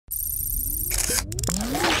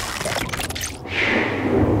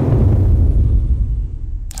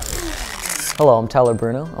Hello, I'm Tyler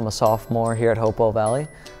Bruno. I'm a sophomore here at Hopewell Valley.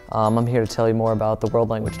 I'm here to tell you more about the World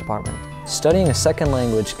Language Department. Studying a second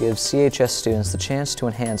language gives CHS students the chance to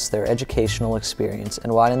enhance their educational experience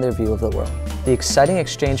and widen their view of the world. The exciting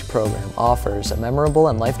exchange program offers a memorable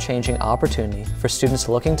and life-changing opportunity for students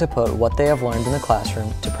looking to put what they have learned in the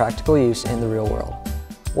classroom to practical use in the real world.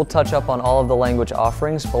 We'll touch up on all of the language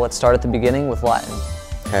offerings, but let's start at the beginning with Latin.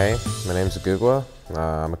 Hey, my name's Agugwa.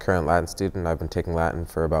 I'm a current Latin student. I've been taking Latin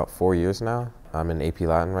for about 4 years now. I'm in AP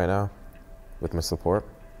Latin right now with Ms. Laporte.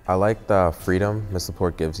 I like the freedom Ms.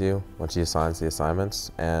 Laporte gives you when she assigns the assignments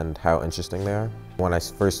and how interesting they are. When I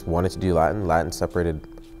first wanted to do Latin, Latin separated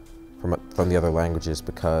from the other languages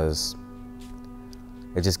because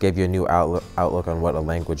it just gave you a new outlook on what a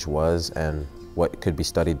language was and what could be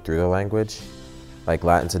studied through the language. Like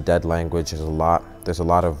Latin's a dead language, there's a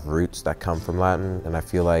lot of roots that come from Latin, and I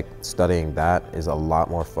feel like studying that is a lot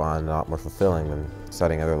more fun, a lot more fulfilling than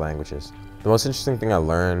studying other languages. The most interesting thing I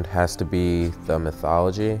learned has to be the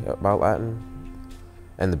mythology about Latin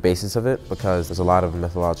and the basis of it, because there's a lot of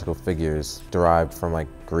mythological figures derived from like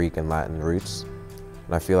Greek and Latin roots,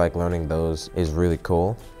 and I feel like learning those is really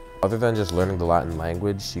cool. Other than just learning the Latin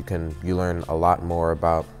language, you learn a lot more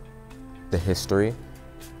about the history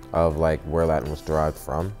of like where Latin was derived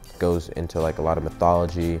from. It goes into like a lot of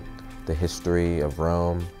mythology, the history of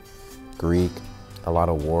Rome, Greek, a lot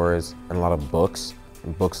of wars, and a lot of books.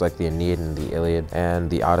 Books like the Aeneid and the Iliad and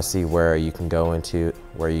the Odyssey, where you go into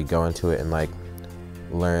it and like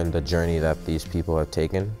learn the journey that these people have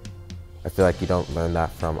taken. I feel like you don't learn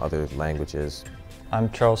that from other languages. I'm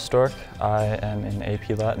Charles Stork. I am in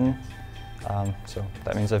AP Latin, so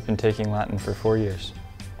that means I've been taking Latin for 4 years.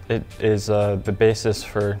 It is the basis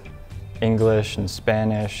for English and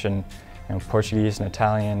Spanish and Portuguese and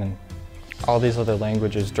Italian, and all these other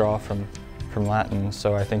languages draw from Latin,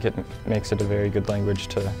 so I think it makes it a very good language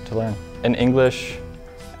to learn. In English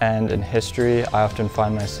and in history, I often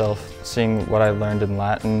find myself seeing what I learned in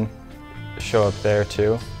Latin show up there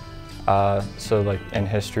too. So like in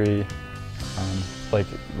history, like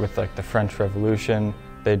with like the French Revolution,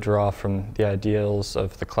 they draw from the ideals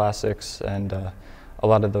of the classics and a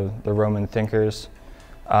lot of the Roman thinkers.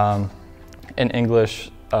 In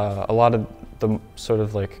English, a lot of the sort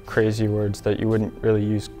of like crazy words that you wouldn't really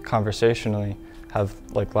use conversationally have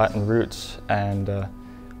like Latin roots, and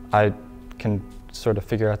I can sort of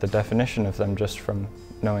figure out the definition of them just from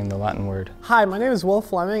knowing the Latin word. Hi, my name is Will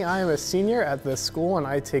Fleming. I am a senior at this school and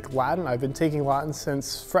I take Latin. I've been taking Latin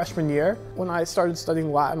since freshman year. When I started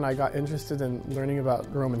studying Latin, I got interested in learning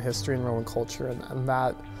about Roman history and Roman culture, and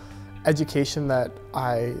that education that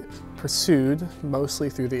I pursued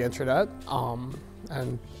mostly through the internet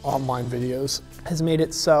and online videos has made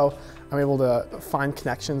it so I'm able to find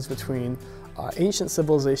connections between ancient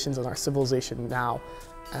civilizations and our civilization now,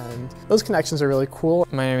 and those connections are really cool.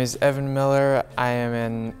 My name is Evan Miller. I am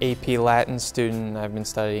an AP Latin student. I've been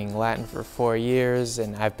studying Latin for 4 years,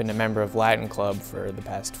 and I've been a member of Latin Club for the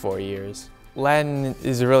past 4 years. Latin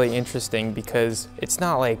is really interesting because it's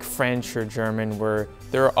not like French or German where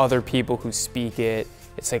there are other people who speak it.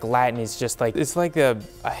 It's like Latin is just like, it's like a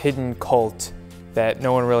hidden cult that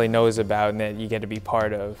no one really knows about and that you get to be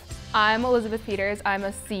part of. I'm Elizabeth Peters. I'm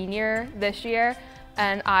a senior this year,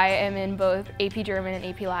 and I am in both AP German and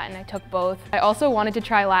AP Latin. I took both. I also wanted to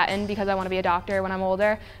try Latin because I want to be a doctor when I'm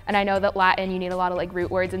older, and I know that Latin, you need a lot of like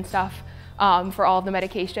root words and stuff for all of the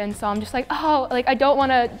medications. So I'm just like, oh, like I don't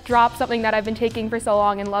want to drop something that I've been taking for so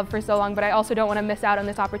long and love for so long, but I also don't want to miss out on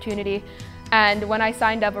this opportunity. And when I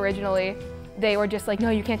signed up originally, they were just like, no,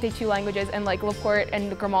 you can't take 2 languages, and like Laporte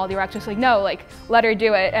and Grimaldi were actually just like, no, like let her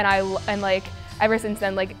do it. And like ever since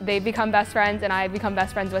then, like they've become best friends, and I've become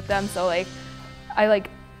best friends with them. So like I like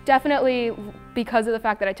definitely, because of the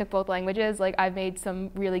fact that I took both languages, like I've made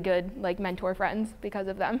some really good like mentor friends because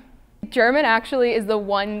of them. German actually is the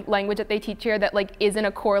one language that they teach here that like isn't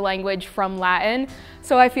a core language from Latin.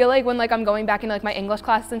 So I feel like when like I'm going back into like my English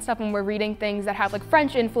classes and stuff, and we're reading things that have like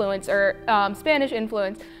French influence or Spanish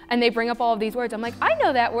influence, and they bring up all of these words, I'm like, I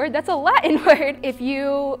know that word, that's a Latin word. If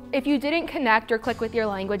you didn't connect or click with your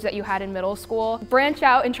language that you had in middle school, branch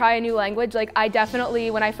out and try a new language. Like I definitely,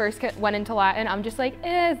 when I first went into Latin, I'm just like,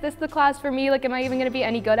 is this the class for me? Like, am I even gonna be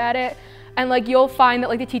any good at it? And like you'll find that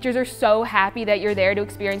like the teachers are so happy that you're there to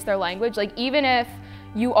experience their language. Like even if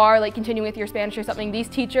you are like continuing with your Spanish or something, these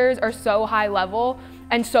teachers are so high level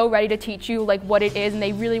and so ready to teach you like what it is, and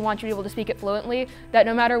they really want you to be able to speak it fluently, that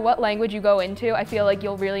no matter what language you go into, I feel like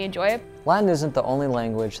you'll really enjoy it. Latin isn't the only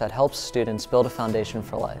language that helps students build a foundation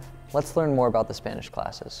for life. Let's learn more about the Spanish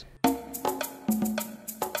classes.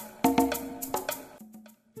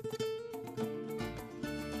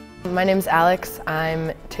 My name's Alex.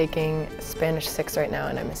 I'm taking Spanish 6 right now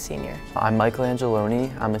and I'm a senior. I'm Michael Angeloni.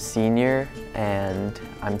 I'm a senior and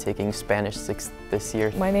I'm taking Spanish 6 this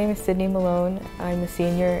year. My name is Sydney Malone. I'm a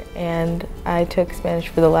senior and I took Spanish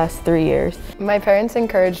for the last 3 years. My parents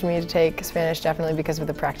encouraged me to take Spanish definitely because of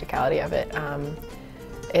the practicality of it.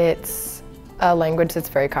 It's a language that's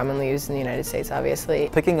very commonly used in the United States, obviously.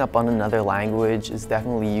 Picking up on another language is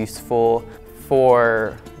definitely useful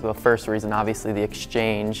for the first reason, obviously the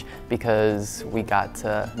exchange, because we got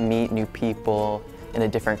to meet new people in a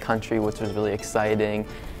different country, which was really exciting.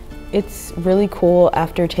 It's really cool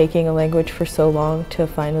after taking a language for so long to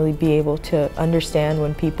finally be able to understand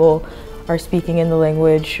when people are speaking in the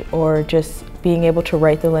language or just being able to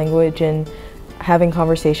write the language and having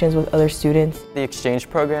conversations with other students. The exchange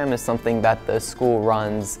program is something that the school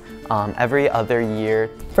runs every other year.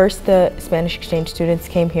 First, the Spanish exchange students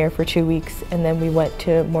came here for 2 weeks and then we went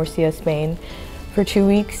to Murcia, Spain for 2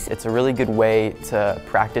 weeks. It's a really good way to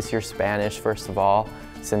practice your Spanish, first of all,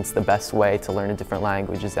 since the best way to learn a different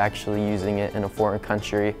language is actually using it in a foreign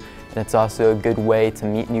country. And it's also a good way to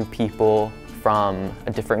meet new people from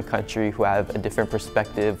a different country who have a different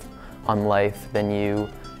perspective on life than you,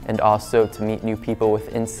 and also to meet new people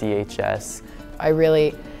within CHS. I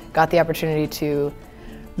really got the opportunity to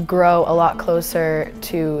grow a lot closer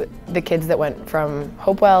to the kids that went from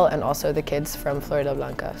Hopewell and also the kids from Florida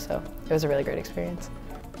Blanca, so it was a really great experience.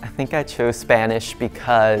 I think I chose Spanish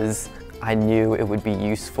because I knew it would be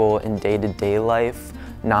useful in day-to-day life,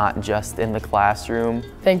 not just in the classroom.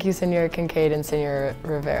 Thank you, Senor Kincaid and Senor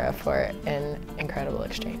Rivera, for an incredible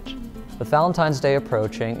exchange. With Valentine's Day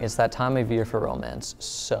approaching, it's that time of year for romance,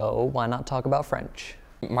 so why not talk about French?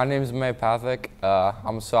 My name is May Pavik.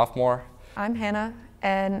 I'm a sophomore. I'm Hannah,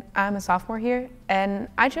 and I'm a sophomore here, and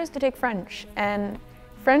I chose to take French. And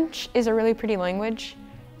French is a really pretty language,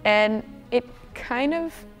 and it kind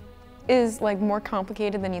of is like more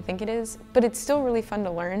complicated than you think it is, but it's still really fun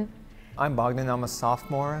to learn. I'm Bogdan, I'm a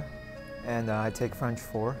sophomore, and I take French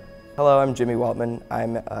 4. Hello, I'm Jimmy Waltman.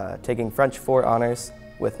 I'm taking French 4 honors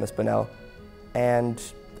with Miss Bonnell, and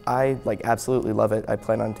I absolutely love it. I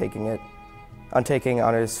plan on taking it. I'm taking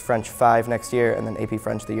honors French 5 next year and then AP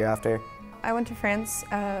French the year after. I went to France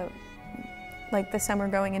like this summer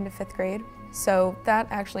going into 5th grade, so that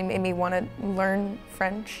actually made me want to learn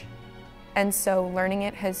French, and so learning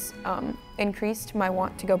it has increased my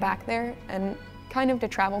want to go back there and kind of to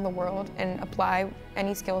travel the world and apply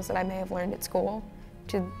any skills that I may have learned at school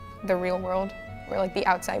to the real world, or like the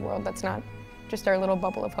outside world that's not just our little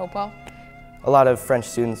bubble of Hopewell. A lot of French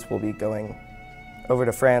students will be going over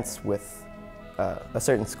to France with a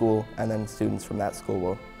certain school, and then students from that school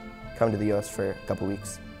will come to the US for a couple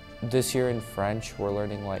weeks. This year in French, we're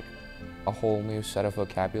learning like a whole new set of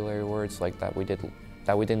vocabulary words like that we didn't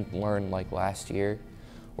learn like last year.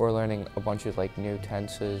 We're learning a bunch of like new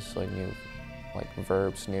tenses, like new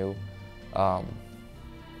verbs, new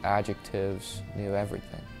adjectives, new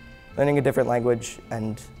everything. Learning a different language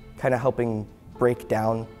and kind of helping break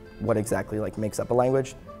down what exactly makes up a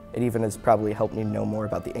language. It even has probably helped me know more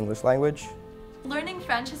about the English language. Learning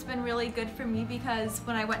French has been really good for me because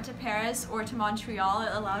when I went to Paris or to Montreal, it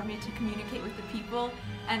allowed me to communicate with the people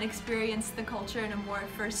and experience the culture in a more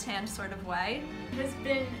first-hand sort of way. It has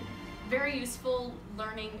been very useful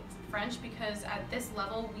learning French because at this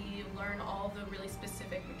level we learn all the really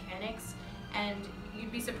specific mechanics, and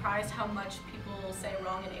you'd be surprised how much people say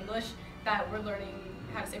wrong in English that we're learning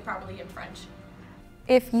how to say properly in French.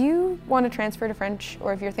 If you want to transfer to French,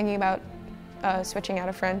 or if you're thinking about switching out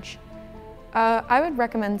of French, I would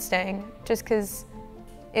recommend staying, just because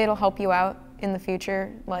it'll help you out in the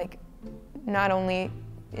future. Like, not only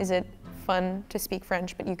is it fun to speak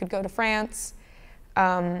French, but you could go to France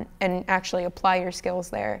and actually apply your skills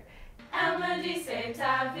there. Elle me dit c'est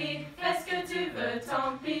ta vie, fais ce que tu veux,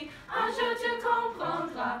 tant pis. Un jour tu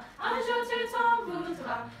comprendras, un jour tu t'en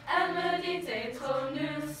voudras. Elle me dit t'es trop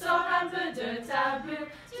nul, sors un peu de ta bulle.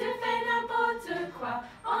 Tu fais n'importe quoi,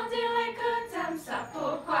 on dirait que t'aimes ça.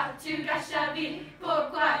 Pourquoi tu gâches ta vie?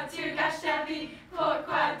 Pourquoi tu gâches ta vie?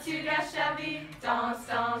 Pourquoi tu gâches ta vie? Danse,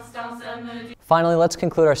 danse, danse, elle me dit. Finally, let's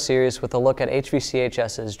conclude our series with a look at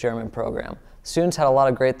HVCHS's German program. Students had a lot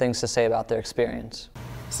of great things to say about their experience.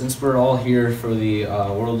 Since we're all here for the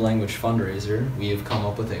World Language fundraiser, we have come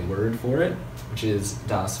up with a word for it, which is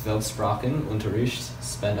das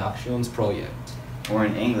Weltsprachenunterrichtsspendaktionsprojekt. Or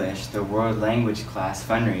in English, the World Language Class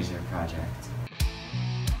Fundraiser Project.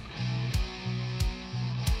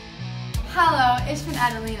 Hallo, ich bin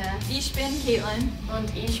Adelina. Ich bin Caitlin.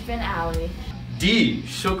 Und ich bin Ali. Die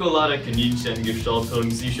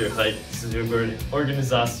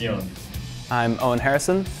Schokolade-Kaninchen-Gestaltungssicherheitsorganisation. I'm Owen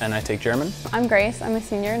Harrison, and I take German. I'm Grace. I'm a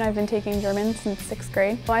senior, and I've been taking German since 6th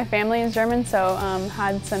grade. My family is German, so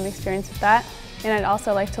had some experience with that. And I'd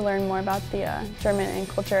also like to learn more about the German and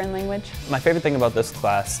culture and language. My favorite thing about this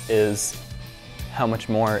class is how much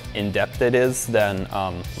more in-depth it is than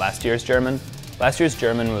last year's German. Last year's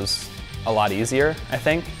German was a lot easier, I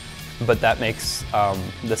think, but that makes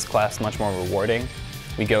this class much more rewarding.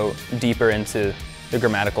 We go deeper into the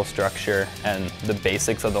grammatical structure and the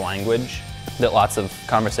basics of the language that lots of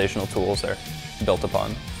conversational tools are built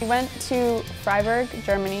upon. We went to Freiburg,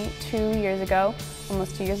 Germany 2 years ago,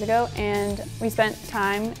 almost 2 years ago, and we spent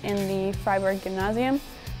time in the Freiburg Gymnasium,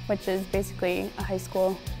 which is basically a high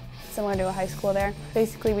school, similar to a high school there.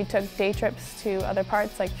 Basically, we took day trips to other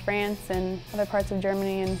parts like France and other parts of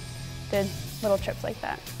Germany and did little trips like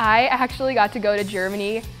that. I actually got to go to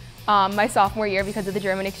Germany my sophomore year because of the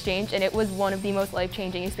German exchange, and it was one of the most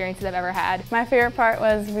life-changing experiences I've ever had. My favorite part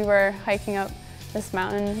was we were hiking up this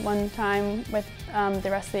mountain one time with the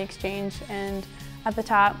rest of the exchange, and at the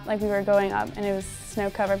top, we were going up and it was snow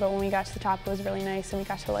covered, but when we got to the top it was really nice and we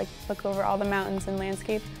got to look over all the mountains and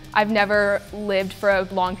landscape. I've never lived for a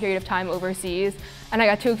long period of time overseas, and I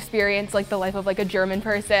got to experience the life of a German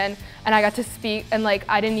person, and I got to speak, and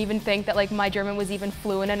I didn't even think that my German was even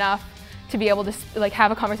fluent enough to be able to have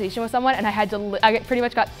a conversation with someone, and I pretty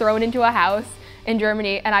much got thrown into a house in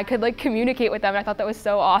Germany and I could communicate with them, and I thought that was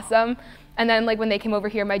so awesome. And then when they came over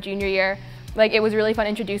here my junior year, it was really fun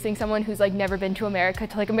introducing someone who's never been to America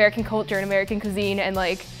to American culture and American cuisine, and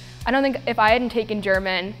I don't think if I hadn't taken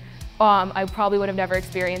German, I probably would have never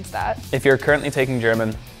experienced that. If you're currently taking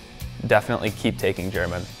German, definitely keep taking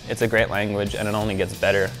German. It's a great language and it only gets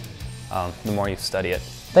better the more you study it.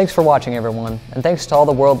 Thanks for watching, everyone, and thanks to all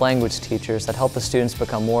the world language teachers that help the students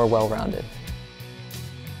become more well-rounded.